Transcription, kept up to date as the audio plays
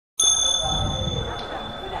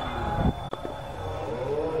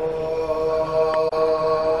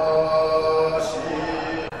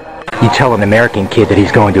tell an American kid that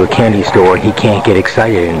he's going to a candy store and he can't get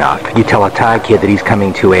excited enough. You tell a Thai kid that he's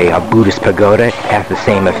coming to a Buddhist pagoda, it has the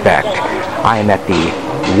same effect. I am at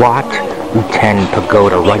the Wat Uten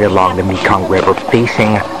Pagoda right along the Mekong River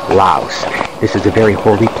facing Laos. This is a very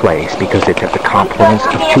holy place because it's at the confluence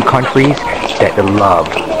of two countries that love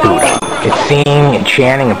Buddha. It's singing and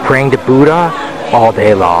chanting and praying to Buddha all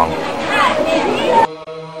day long.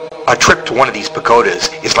 A trip to one of these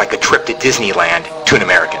pagodas is like a trip to Disneyland to an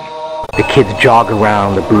American. The kids jog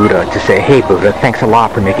around the Buddha to say, "Hey Buddha, thanks a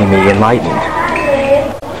lot for making me enlightened."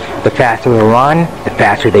 The faster they run, the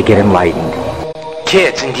faster they get enlightened.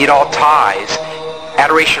 Kids, indeed all Thais,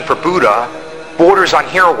 adoration for Buddha borders on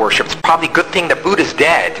hero worship. It's probably a good thing that Buddha's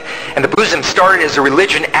dead. And the Buddhism started as a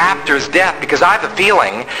religion after his death because I have a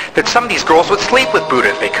feeling that some of these girls would sleep with Buddha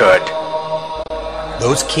if they could.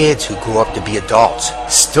 Those kids who grew up to be adults,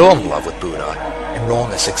 still in love with Buddha, enroll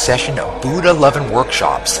in a succession of Buddha-loving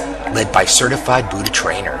workshops led by certified Buddha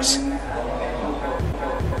trainers.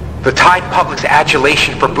 The Thai public's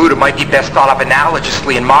adulation for Buddha might be best thought of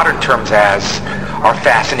analogously in modern terms as our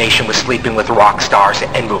fascination with sleeping with rock stars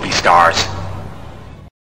and movie stars.